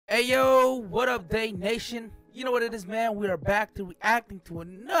Hey yo, what up, Day Nation? You know what it is, man. We are back to reacting to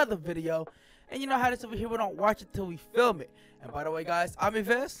another video. And you know how this over here, we don't watch it till we film it. And by the way, guys, I'm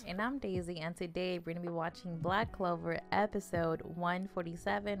Yves. And I'm Daisy, and today we're going to be watching Black Clover episode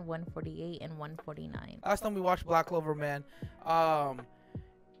 147, 148, and 149. Last time we watched Black Clover, man,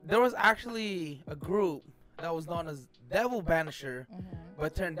 there was actually a group that was known as Devil Banisher, but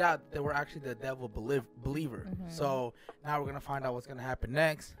it turned out they were actually the Devil Believer. So now we're going to find out what's going to happen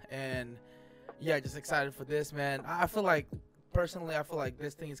next. And yeah, just excited for this, man. I feel like, personally, I feel like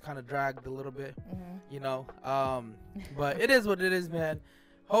this thing is kind of dragged a little bit, you know, but it is what it is, man.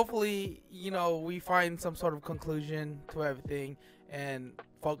 Hopefully, you know, we find some sort of conclusion to everything and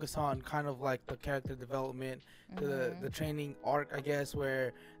focus on kind of like the character development, to the training arc, I guess,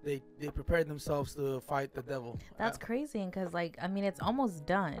 where they prepared themselves to fight the devil. That's crazy, because like, I mean, it's almost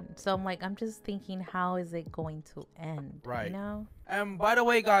done, so I'm just thinking, how is it going to end, right? You know. And by the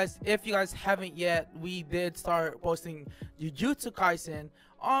way, guys, if you guys haven't yet, we did start posting Jujutsu Kaisen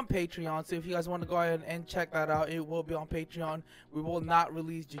on Patreon. So if you guys want to go ahead and check that out, it will be on Patreon. We will not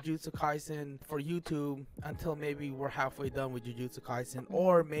release Jujutsu Kaisen for YouTube until maybe we're halfway done with Jujutsu Kaisen,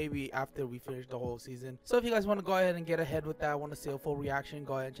 or maybe after we finish the whole season. So if you guys want to go ahead and get ahead with that, want to see a full reaction,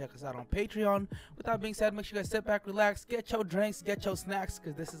 go ahead and check us out on Patreon. With that being said, make sure you guys sit back, relax, get your drinks, get your snacks,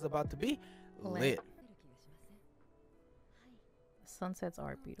 because this is about to be lit. Sunsets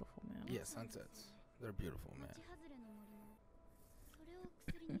are beautiful, man. Yeah, sunsets. They're beautiful, man.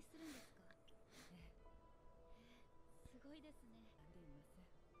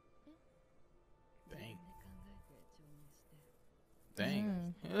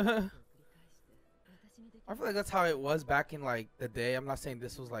 Dang. I feel like that's how it was back in like the day. I'm not saying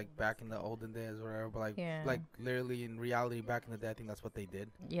this was like back in the olden days or whatever, but like literally in reality back in the day, I think that's what they did.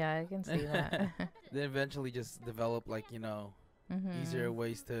 Yeah, I can see that. They eventually just developed, like, you know, easier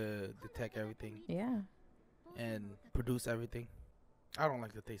ways to detect everything. Yeah. And produce everything. I don't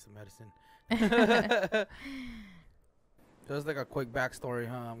like the taste of medicine. So it's like a quick backstory,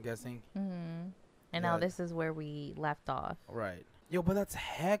 huh? I'm guessing. And now this is where we left off. Right. Yo, but that's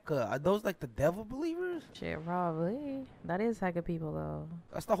hecka. Are those like the devil believers? Shit, probably. That is hecka people, though.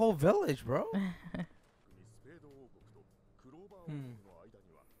 That's the whole village, bro.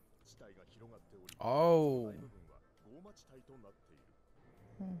 Oh.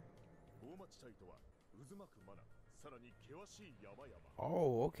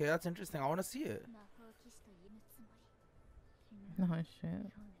 Oh, okay, that's interesting. I want to see it. Oh,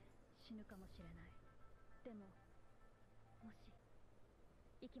 shit.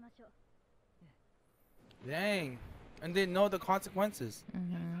 Dang. And they know the consequences.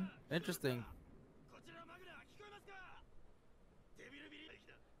 Interesting.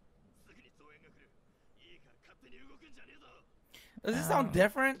 Does this sound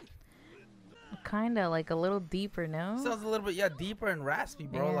different? Kinda, like a little deeper, no? Sounds a little bit, yeah, deeper and raspy,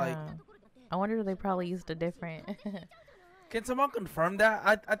 bro. Yeah. Like, I wonder if they probably used a different. Can someone confirm that?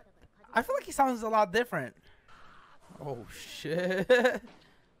 I feel like he sounds a lot different. Oh shit.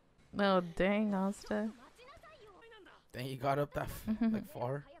 No, dang, Asta. Dang, he got up that like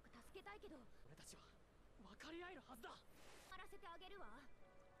far.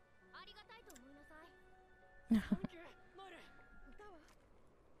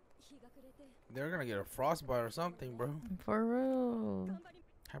 They're gonna get a frostbite or something, bro. For real.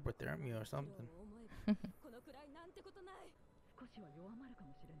 Hypothermia or something.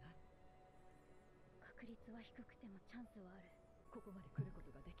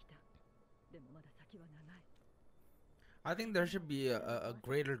 I think there should be a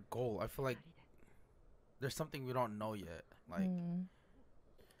greater goal. I feel like there's something we don't know yet. Like,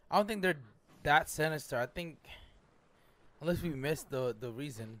 I don't think they're that sinister. I think, unless we missed the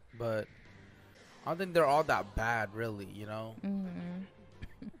reason, but I don't think they're all that bad, really, you know?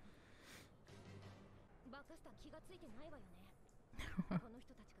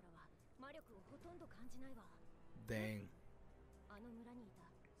 Dang.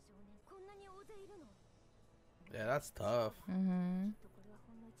 Yeah, that's tough.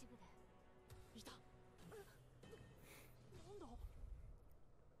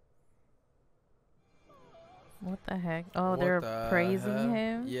 What the heck? Oh, they're praising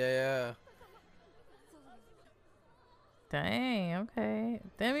him? Yeah. Dang, okay.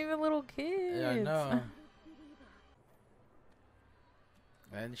 Them even little kids. Yeah, I know.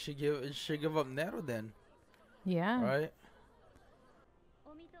 And she give up Nero then. Yeah. Right?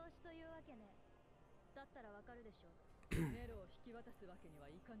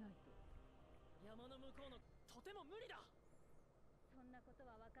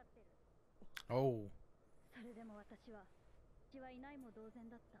 Oh.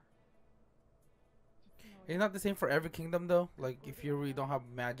 It's not the same for every kingdom though. Like if you really don't have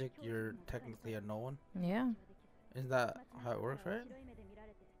magic, you're technically a no one. Yeah. Is that how it works, right?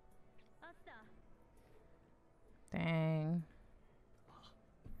 Dang.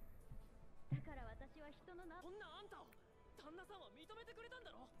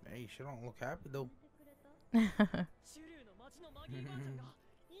 Hey, she don't look happy though.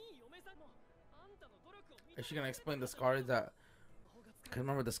 Is she gonna explain the scar? Is that? Can you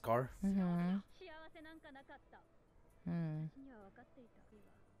remember the scar? Mm-hmm.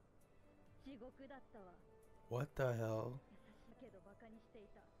 What the hell?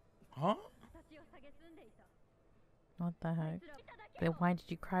 Huh? What the heck? Then why did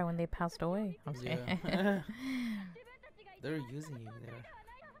you cry when they passed away? I'm saying. Yeah. They're using you there.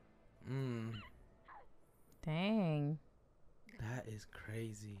 Dang. That is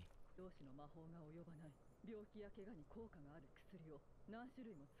crazy.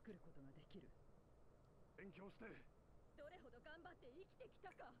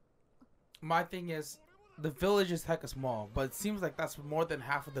 My thing is, the village is hecka small, but it seems like that's more than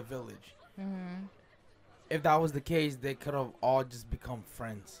half of the village. Mm-hmm. If that was the case, they could have all just become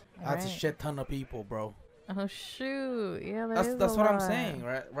friends. That's a Right. shit ton of people, bro. Oh shoot! Yeah, That's what I'm saying,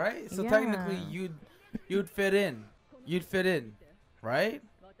 right? Right? So technically, Yeah. you'd fit in. You'd fit in, right?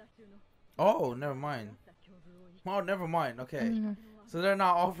 Oh, never mind. Oh, never mind. Okay, Mhm. so they're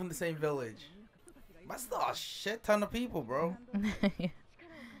not all from the same village. That's still a shit ton of people, bro. Yeah.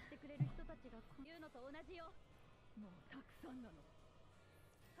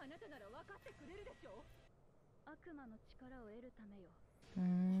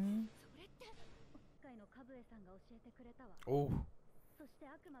 Mm. Oh,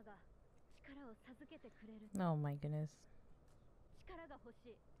 Oh my goodness.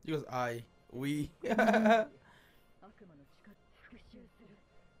 he goes, we. For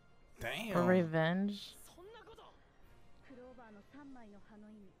Damn. revenge.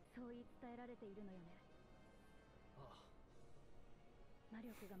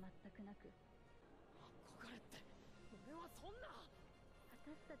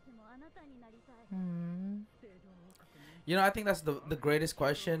 Mm. You know, I think that's the greatest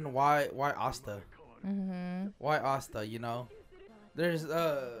question. Why Asta? Mm-hmm. Why Asta? You know, there's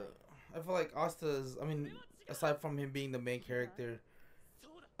I feel like Asta's. I mean, aside from him being the main character,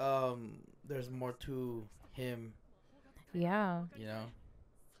 there's more to him. Yeah. You know.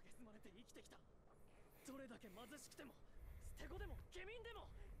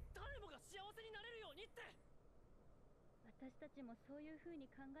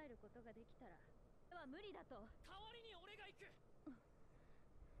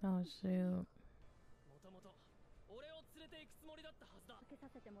 Oh shoot.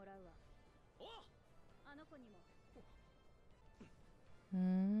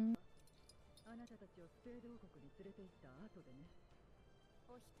 Mm.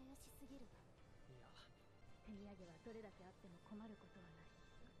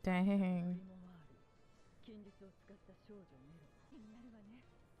 Dang.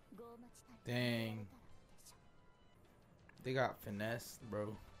 Dang. They got finesse,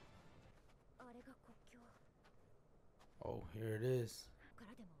 bro. Oh, here it is.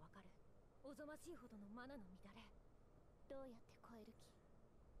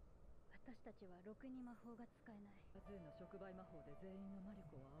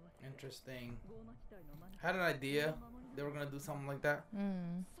 Interesting. Had an idea they were gonna do something like that.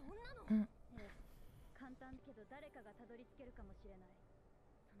 Mm.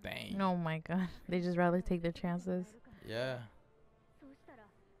 Dang. Oh my god. They just rather take their chances. Yeah.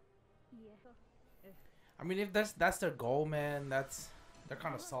 I mean, if that's their goal, man, they're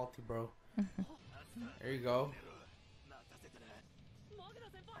kind of salty, bro. There you go.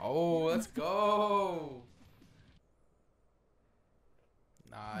 Oh, let's go.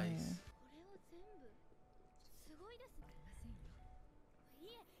 Nice.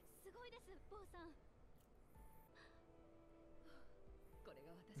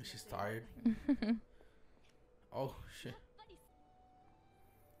 She's tired. Oh shit.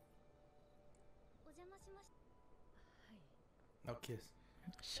 No kiss.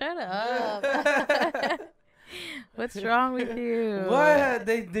 Shut up. What's wrong with you? What?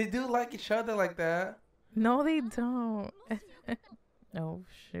 They do like each other like that. No, they don't. Oh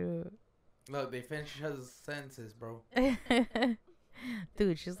shoot. Look, they finish each other's sentences, bro.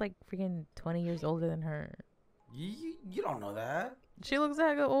 Dude, she's like freaking 20 years older than her. You don't know that. She looks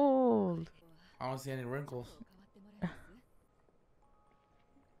hella old. I don't see any wrinkles.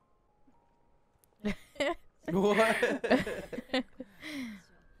 What?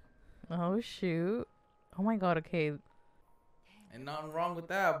 Oh shoot. Oh my god, okay. Ain't nothing wrong with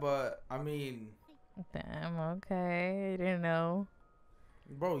that, but I mean, Damn, okay. I didn't know.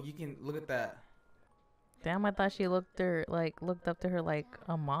 bro, you can look at that. Damn, I thought she looked up to her like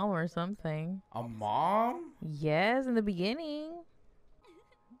a mom or something. A mom? Yes, in the beginning.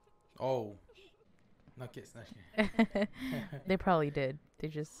 Oh. No kids, not kidding. They probably did. They're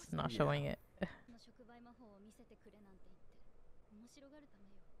just not Yeah. showing it.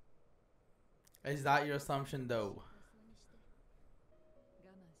 Is that your assumption, though?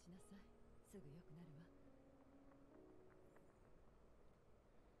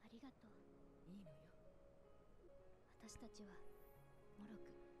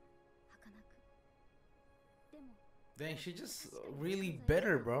 Dang, she just really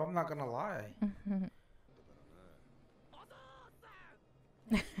bitter, bro. I'm not gonna lie.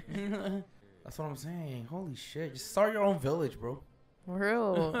 That's what I'm saying. Holy shit. Just start your own village, bro.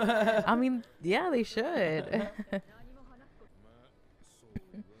 Real. I mean, yeah, they should.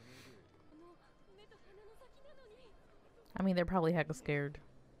 I mean, they're probably hecka scared.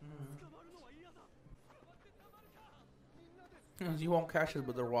 You won't catch it,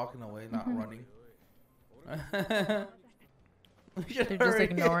 but they're walking away, not running. They're just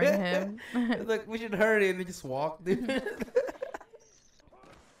ignoring him. It's like, we should hurry, and they just walk, dude.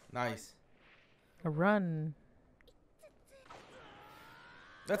 Nice. Run.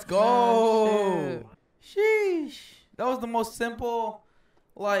 Let's go. Sheesh. That was the most simple,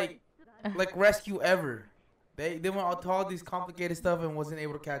 like rescue ever. They went out to all these complicated stuff and wasn't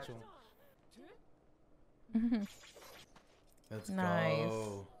able to catch him. Let's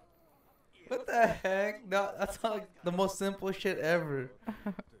go. What the heck? No, that's like the most simple shit ever.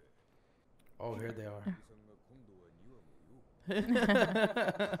 Oh, here they are.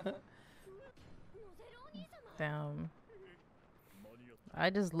 Damn. I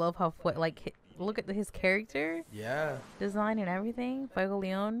just love how look at his character. Yeah. Design and everything. Fuego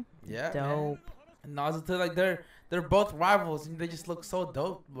Leon. Yeah. Dope. And Naruto, like they're both rivals and they just look so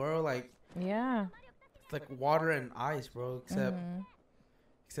dope, bro. Like, yeah. it's like water and ice, bro.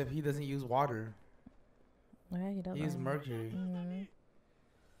 Except he doesn't use water. Yeah, he doesn't. He uses mercury.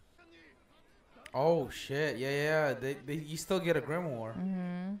 Oh shit! Yeah. You still get a grimoire.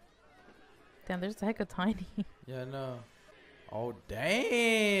 Damn, there's a heck of tiny. Yeah, no. Oh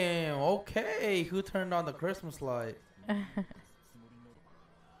damn! Okay, who turned on the Christmas light?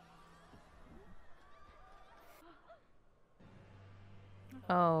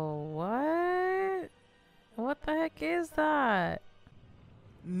 Oh, what? What the heck is that?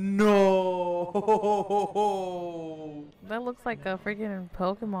 No. That looks like a freaking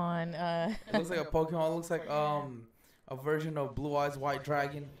Pokemon. It looks like a Pokemon. It looks like a version of Blue Eyes White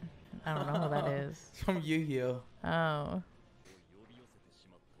Dragon. I don't know who that is. It's from Yu-Gi-Oh. Oh.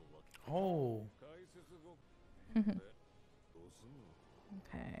 Oh.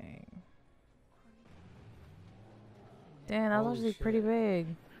 Okay. Damn, that was Holy actually shit. pretty big.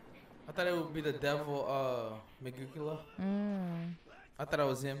 I thought it would be the devil, Megukula. I thought it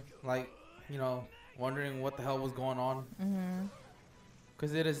was him. Like, you know, wondering what the hell was going on.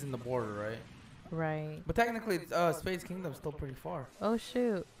 Because it is in the border, right? Right. But technically, Space Kingdom's still pretty far. Oh,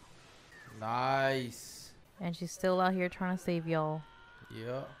 shoot. Nice. And she's still out here trying to save y'all.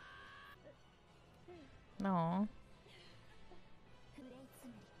 Yeah. No.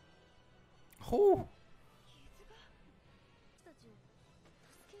 Who?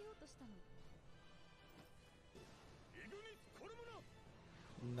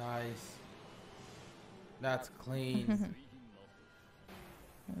 Nice. That's clean.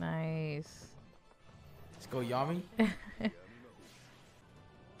 Nice. Let's go, Yami.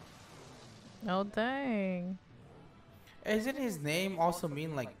 Oh, dang. Isn't his name also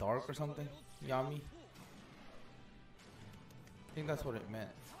mean like dark or something? Yami? I think that's what it meant.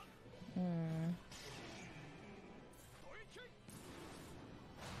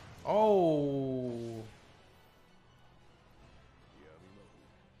 Oh.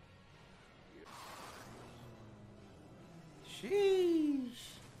 Sheesh.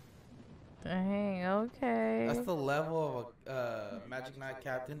 Dang, okay. That's the level of a Magic Knight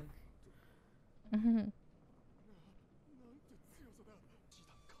captain.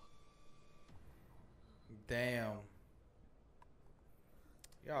 Damn.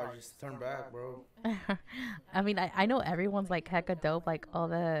 Y'all just turn back, bro. I mean, I know everyone's like hecka dope, like all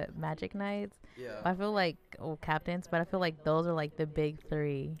the Magic Knights. Yeah. I feel like, captains, but I feel like those are like the big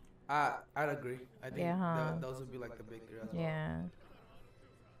three. I'd agree. I think Yeah. those would be like the big three as well. Yeah.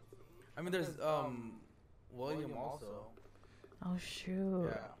 I mean, there's William also. Oh, shoot.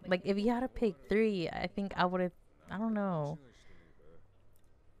 Yeah. Like, if you had to pick three, I think I would have, I don't know.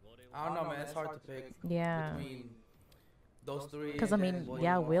 I don't know, man. It's hard to pick Yeah. between Those three. Because I mean,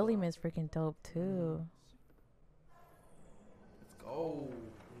 yeah, William is freaking dope too. Let's go.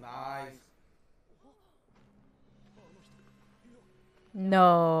 Nice.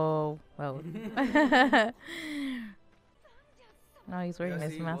 No. Well. No, he's wearing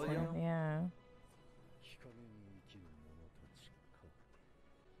this mask. Yeah.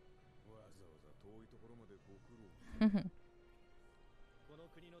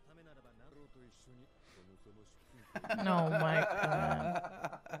 Oh my god.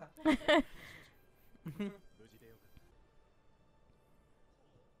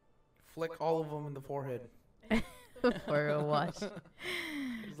 Flick all of them in the forehead. For a wash.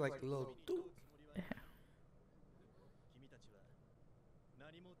 It's like a little.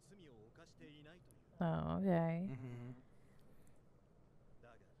 Oh, okay.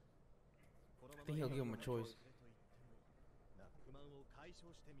 I think he'll give him a choice.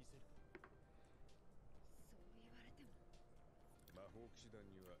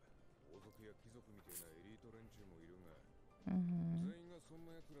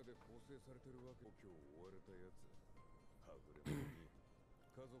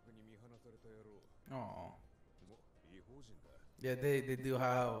 Oh. Yeah, they do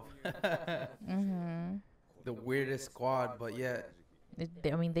have the weirdest squad, but yet.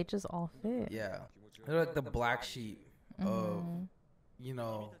 I mean, they just all fit. Yeah. They're like the black sheep of, you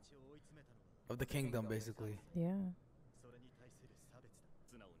know, of the kingdom, basically. Yeah.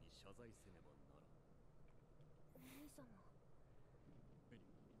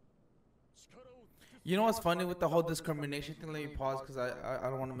 You know what's funny with the whole discrimination thing? Let me pause because I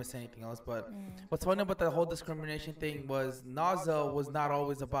don't want to miss anything else. But what's funny about the whole discrimination thing was 𝐬𝐸 was not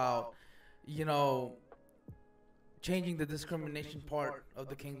always about, you know, changing the discrimination part of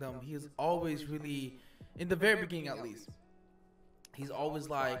the kingdom. He's always really, in the very beginning at least, he's always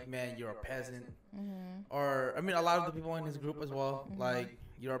like, man, you're a peasant. Or, I mean, a lot of the people in his group as well, like,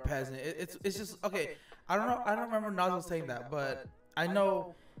 you're a peasant. It's just, okay, I don't know, I don't remember 𝐬𝐸 saying that, but I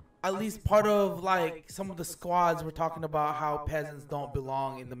know at least part of, like, some of the squads were talking about how peasants don't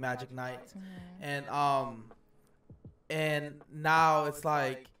belong in the Magic Knights. And now it's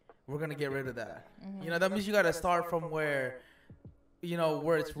like, we're going to get rid of that. You know, that means you got to start from where, you know,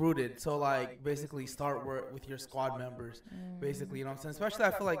 where it's rooted. So, like, basically start with your squad members, basically, you know what I'm saying? Especially,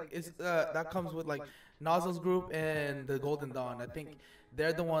 I feel like it's that comes with, like, 𝐬𝐸's group and the Golden Dawn. I think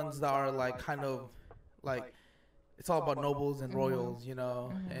they're the ones that are, like, kind of, like, it's all about nobles and royals, you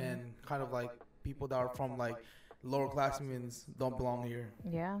know, and kind of, like, people that are from, like, lower classmen don't belong here.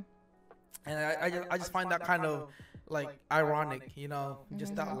 Yeah. And I just find that kind of, like, ironic, you know,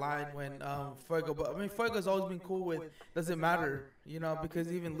 just that line when Fuego, but I mean, Fuego's always been cool with, doesn't matter, you know,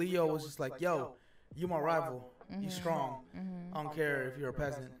 because even Leo was just like, yo, you my rival, you strong, I don't care if you're a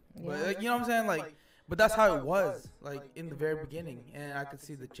peasant, but like, you know what I'm saying, like, but that's how it was, like, in the very beginning, and I could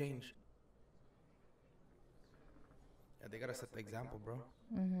see the change. Yeah, they gotta set the example, bro.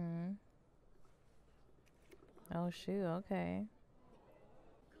 Oh shoot, okay.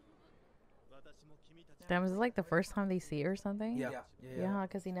 Damn, was it like the first time they see her or something? Yeah,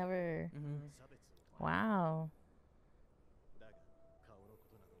 because he never... Wow.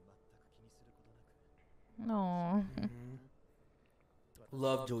 No.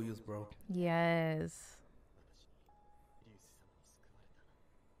 Love Julius, bro. Yes.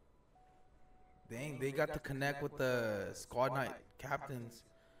 Dang, they got to connect with the Squad Knight captains.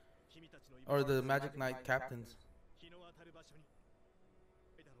 Or the Magic Knight captains.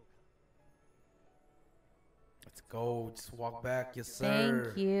 Let's go. Just walk back. Yes, sir.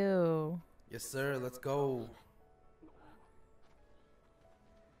 Thank you. Yes, sir. Let's go.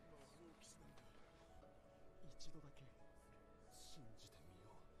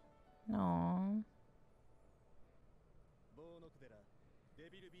 No.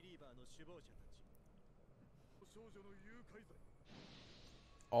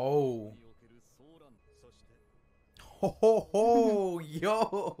 Oh. Ho, ho, ho.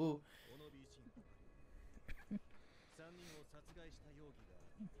 Yo.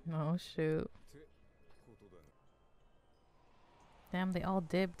 Oh, shoot. Damn, they all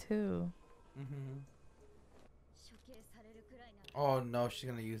dib too. Oh, no. She's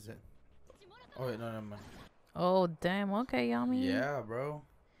going to use it. Oh, wait. No, never mind. Oh, damn. Okay, Yami. Yeah, bro.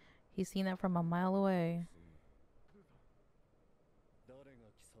 He's seen that from a mile away.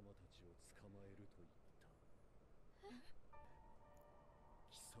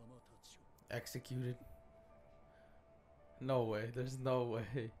 Executed. No way. There's no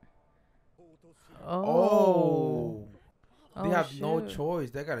way. Oh. They have no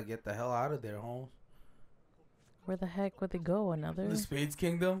choice. They gotta get the hell out of there, Holmes. Where the heck would they go? Another? The Spades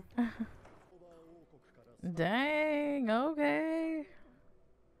Kingdom? Dang, okay.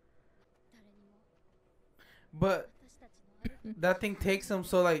 But that thing takes him,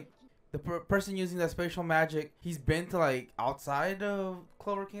 so like the person using that special magic, he's been to like outside of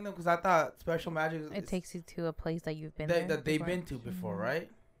Clover Kingdom, because I thought special magic It takes you to a place that you've been that they've been to before, right?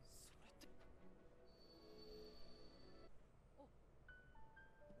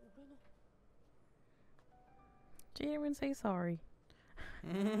 She didn't even say sorry.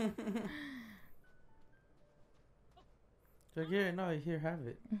 So here, no, here, have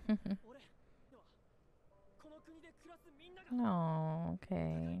it. Oh,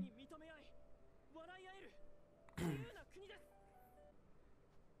 okay.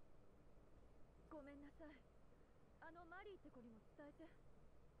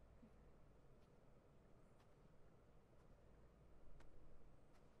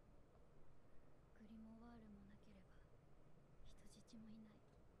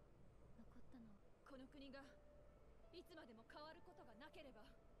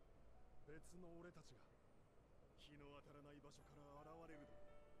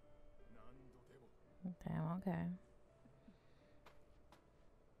 Damn, okay.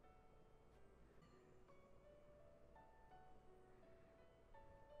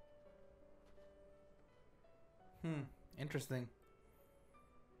 Interesting.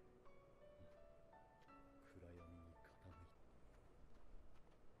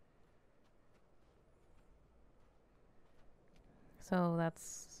 So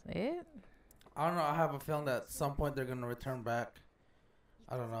that's it? I don't know. I have a feeling that at some point they're gonna return back.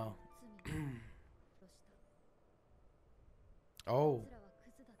 I don't know. Oh.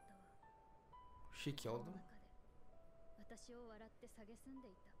 She killed him?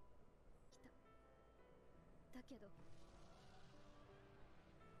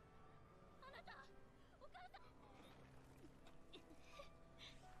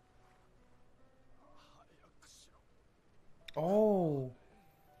 Oh.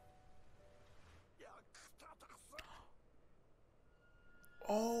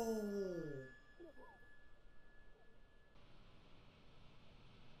 Oh.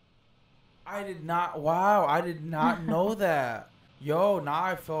 I did not. Wow, I did not know that. Yo, now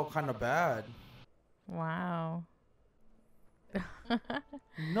I feel kind of bad. Wow.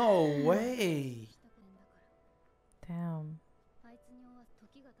 No way. Damn.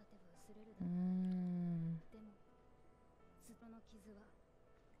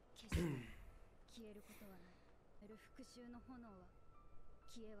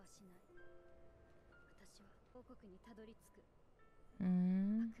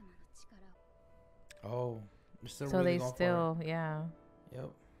 Oh, So really they still, yeah.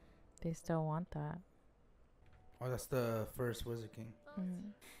 Yep. They still want that. Oh, that's the first Wizard King.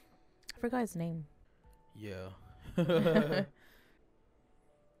 I forgot his name. Yeah.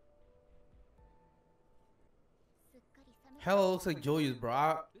 Hella looks like Julius, bro.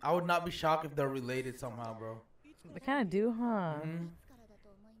 I would not be shocked if they're related somehow, bro. They kind of do, huh?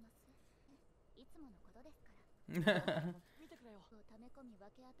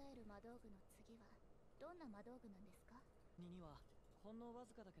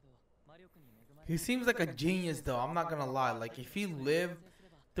 He seems like a genius, though. I'm not gonna lie. Like, if he lived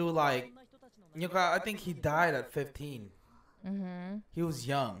through, like, I think he died at 15. He was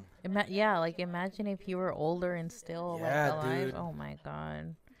young. Yeah, like imagine if you were older and still like alive. Dude. Oh my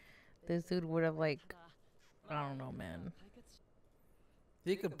god, this dude would have like, I don't know, man.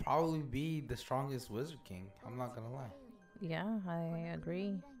 He could probably be the strongest Wizard King. I'm not gonna lie. Yeah, I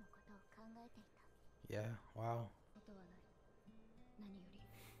agree. Yeah. Wow.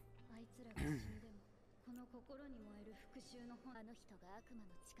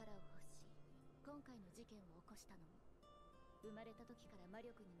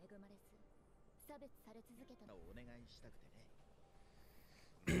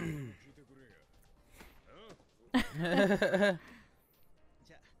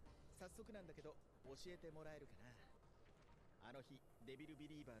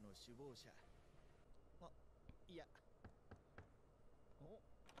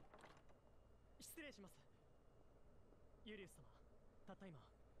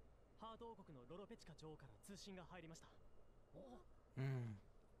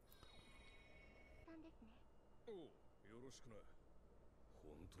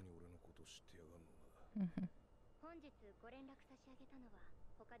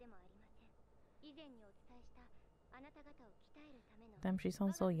 Damn, she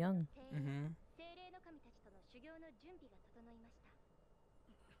sounds so young.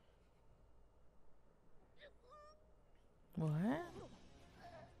 What?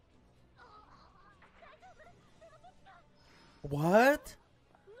 What?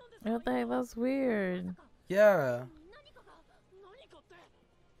 What the heck? That's weird. Yeah.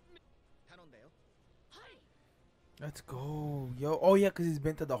 Let's go. Yo. Oh, yeah, because he's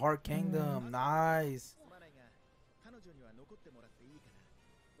been to the Heart Kingdom. Nice.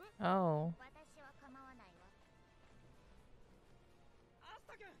 Oh.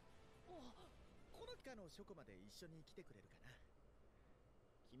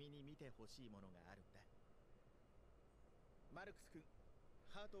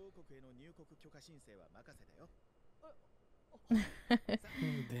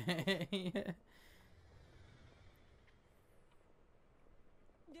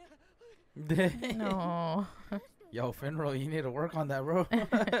 Dang. No. Yo, Finro, you need to work on that, bro.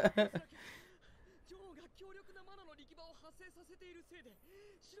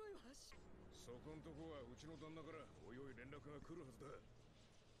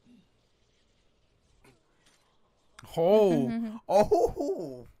 Oh.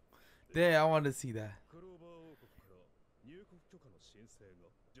 Oh. Damn, I want to see that.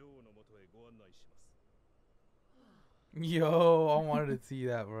 Yo, I wanted to see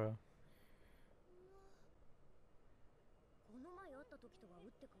that, bro.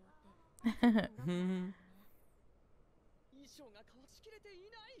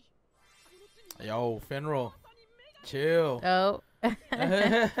 Yo, Finro, chill. Oh. I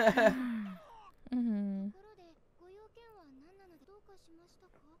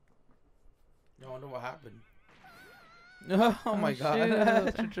wonder what happened. Oh my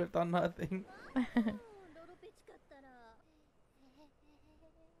god, she tripped on nothing.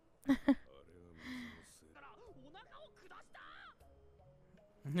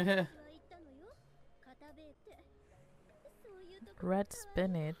 Red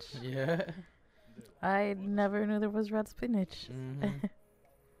spinach. Yeah. I never knew there was red spinach.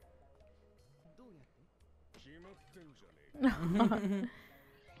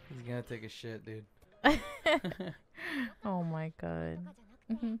 He's gonna take a shit, dude. Oh my god.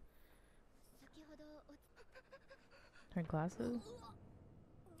 Her glasses?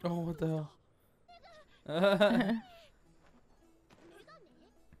 Oh, what the hell?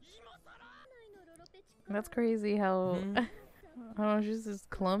 That's crazy how oh, she's just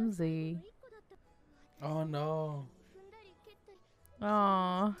clumsy. Oh no.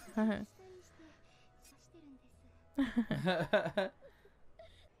 Oh.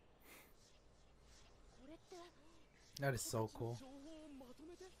 That is so cool.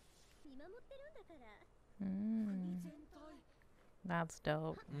 That's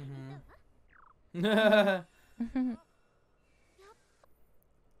dope.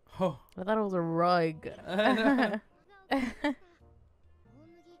 Oh. I thought it was a rug.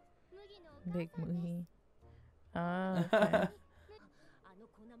 Big Muhi. Oh, okay.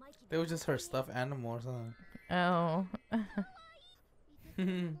 It was just her stuffed animal or something. Oh.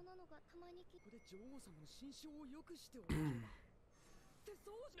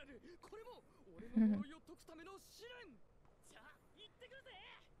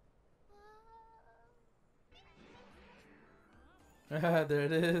 There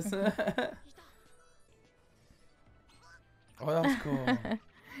it is. Oh, that was cool.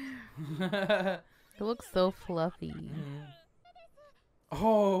 It looks so fluffy.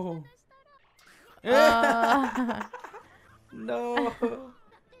 Oh. No.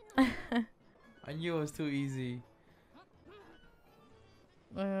 I knew it was too easy.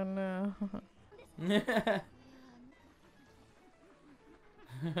 Oh no.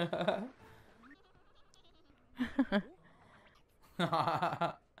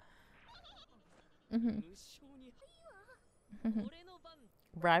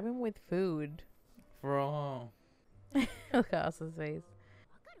 Bribe him with food. Bro. Look at Asa's face.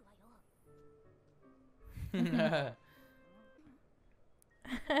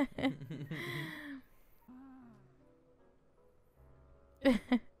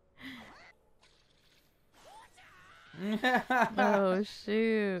 Oh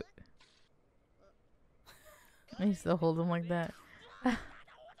shoot. I used to hold him like that.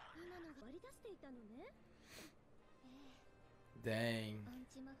 Dang.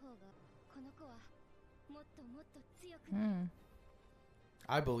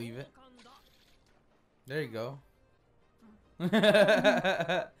 I believe it. There you go.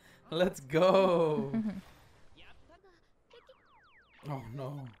 Let's go. Oh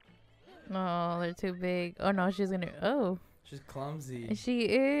no. No, they're too big. Oh no, she's gonna. Oh. She's clumsy. She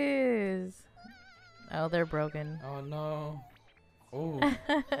is. Oh, they're broken. Oh no. Oh.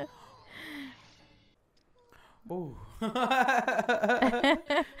 Oh.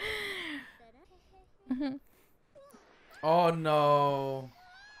 Oh no.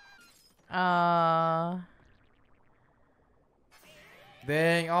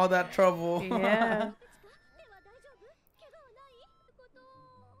 Dang, all that trouble. Yeah.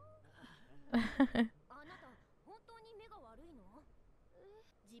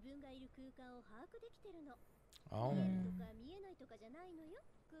 Oh.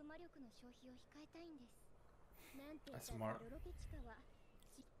 That's smart.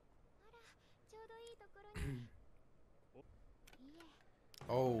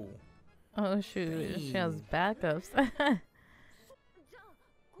 Oh. Oh shoot, she has Dang. backups.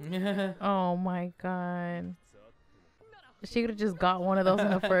 Oh my god. She could have just got one of those in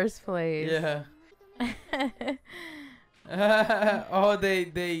the first place. Yeah. Oh,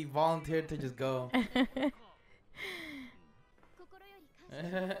 they volunteered to just go.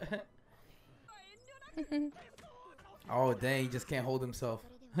 Oh dang, he just can't hold himself.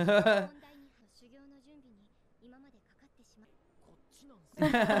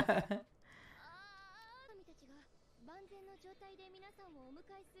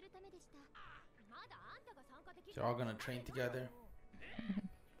 They're all gonna train together.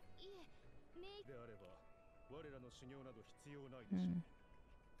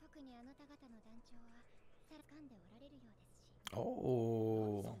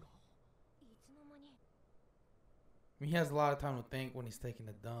 Oh. I mean, he has a lot of time to think when he's taking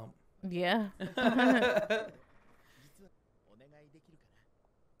a dump. Yeah.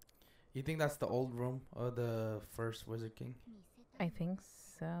 You think that's the old room of the first Wizard King? I think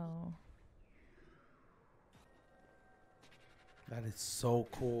so. That is so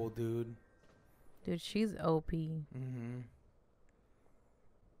cool, dude. Dude, she's OP. Mm-hmm.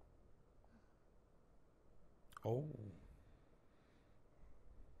 Oh.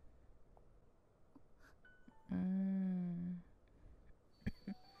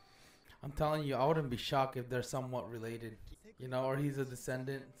 I'm telling you, I wouldn't be shocked if they're somewhat related. You know, or he's a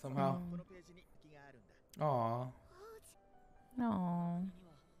descendant somehow. Aw. No.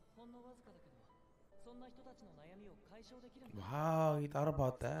 Wow, he thought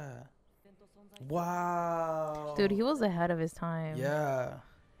about that. Wow. Dude, he was ahead of his time. Yeah.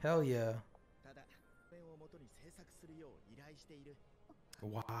 Hell yeah.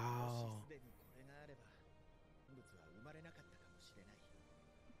 Wow.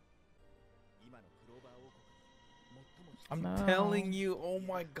 I'm telling you, oh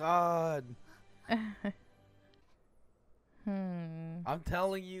my god. I'm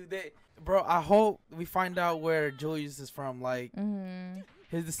telling you that, bro. I hope we find out where Julius is from, like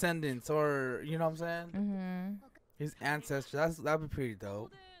his descendants, or you know what I'm saying, his ancestors. That'd be pretty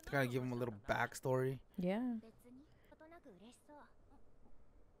dope. To kind of give him a little backstory. Yeah.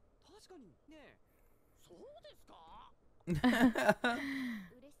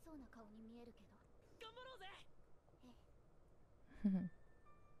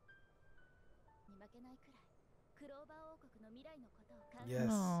 Yes.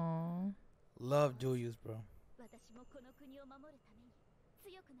 Aww. Love Julius, bro.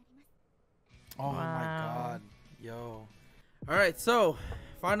 Oh my god. Yo. Alright, so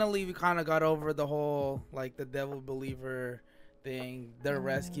finally we kind of got over the whole like the devil believer thing. They're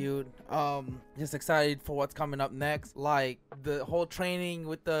rescued. Just excited for what's coming up next. Like the whole training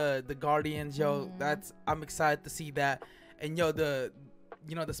with the guardians, yo. I'm excited to see that. And yo, the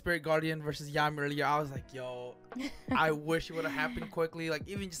spirit guardian versus Yami earlier, I was like, yo, I wish it would have happened quickly, like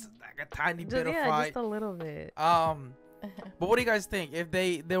even just like a tiny bit of fight, just a little bit. But what do you guys think if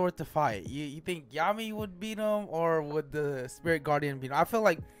they were to fight? You think Yami would beat him, or would the spirit guardian beat him? I feel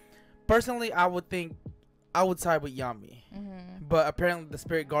like personally I would side with Yami, but apparently the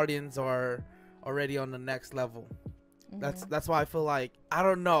spirit guardians are already on the next level. That's why I feel like, I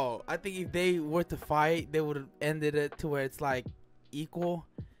don't know, I think if they were to fight, they would have ended it to where it's like equal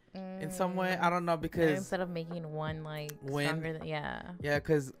in some way. I don't know, because instead of making one like win, stronger than, yeah,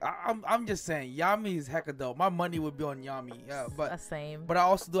 because I'm just saying Yami is hecka dope. My money would be on Yami. Yeah, but same. But I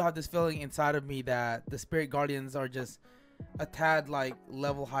also do have this feeling inside of me that the spirit guardians are just a tad like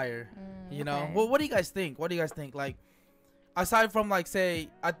level higher. You know. Okay. Well, what do you guys think? Like, aside from like, say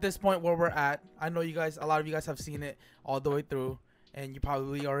at this point where we're at, I know you guys, a lot of you guys have seen it all the way through, and you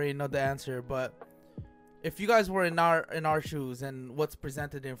probably already know the answer, but if you guys were in our shoes and what's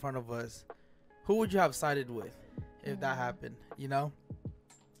presented in front of us, who would you have sided with if that happened, you know?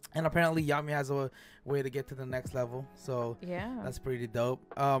 And apparently Yami has a way to get to the next level, so yeah, that's pretty dope.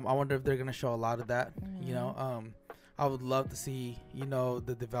 I wonder if they're gonna show a lot of that. You know, I would love to see, you know,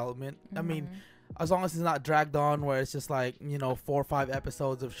 the development. I mean, as long as it's not dragged on where it's just like, you know, 4 or 5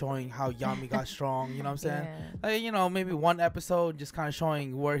 episodes of showing how Yami got strong, you know what I'm saying? Yeah. Like, you know, maybe one episode just kind of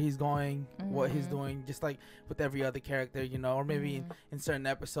showing where he's going, what he's doing, just like with every other character, you know, or maybe in certain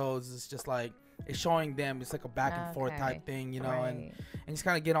episodes it's just like it's showing them, it's like a back and forth type thing, you know, and just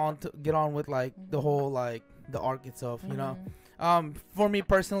kind of get on with like the whole like the arc itself, you know. For me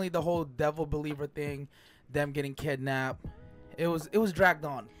personally, the whole devil believer thing, them getting kidnapped, it was dragged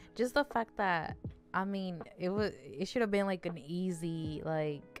on. Just the fact that, I mean, it should have been like an easy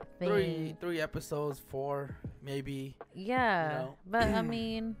like thing. Three episodes, 4 maybe. Yeah, you know? But I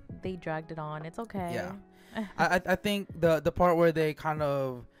mean, they dragged it on. It's okay. Yeah. I think the part where they kind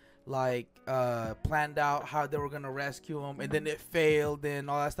of like planned out how they were gonna rescue him, and then it failed and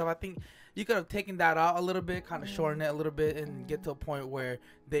all that stuff. I think you could have taken that out a little bit, kind of shorten it a little bit, and get to a point where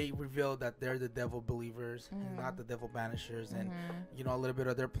they reveal that they're the devil believers and not the devil banishers, and you know, a little bit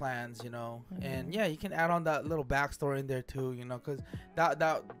of their plans, you know. And yeah, you can add on that little backstory in there too, you know, because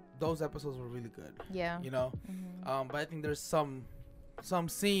those episodes were really good. Yeah. You know, but I think there's some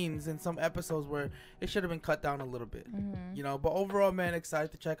scenes in some episodes where it should have been cut down a little bit, you know. But overall, man,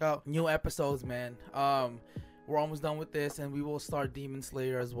 excited to check out new episodes, man. We're almost done with this, and we will start Demon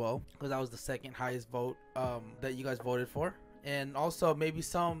Slayer as well, because that was the second highest vote that you guys voted for. And also maybe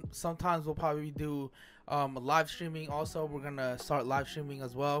sometimes we'll probably do live streaming. Also, we're gonna start live streaming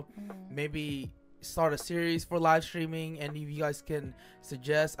as well. Maybe start a series for live streaming, and if you guys can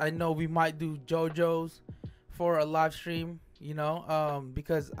suggest, I know we might do JoJo's for a live stream, you know,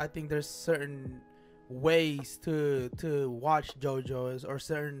 because I think there's certain ways to watch JoJo's, or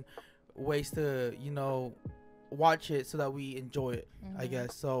certain ways to, you know, watch it so that we enjoy it, I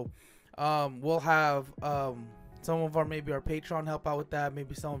guess. So we'll have some of our Patreon help out with that.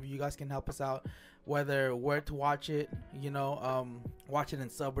 Maybe some of you guys can help us out, whether where to watch it, you know, watch it in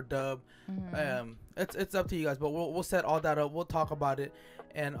sub or dub. It's up to you guys, but we'll set all that up. We'll talk about it,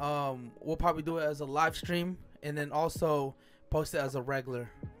 and we'll probably do it as a live stream, and then also post it as a regular,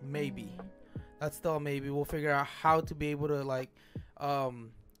 maybe. That's still a maybe. We'll figure out how to be able to like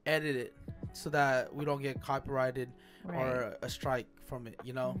edit it so that we don't get copyrighted or a strike from it,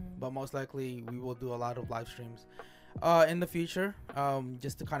 you know. But most likely we will do a lot of live streams in the future,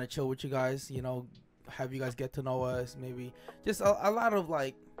 just to kind of chill with you guys, you know, have you guys get to know us, maybe just a lot of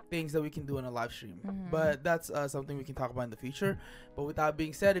like things that we can do in a live stream. But that's something we can talk about in the future. But with that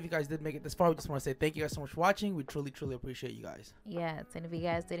being said, if you guys did make it this far, we just want to say thank you guys so much for watching. We truly appreciate you guys. Yes, and if you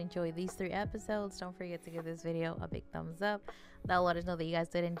guys did enjoy these 3 episodes, don't forget to give this video a big thumbs up. That'll let us know that you guys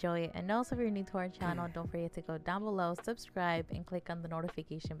did enjoy it. And also, if you're new to our channel, don't forget to go down below, subscribe, and click on the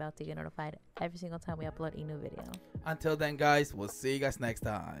notification bell to get notified every single time we upload a new video. Until then, guys, we'll see you guys next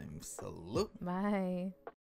time. Salute. Bye.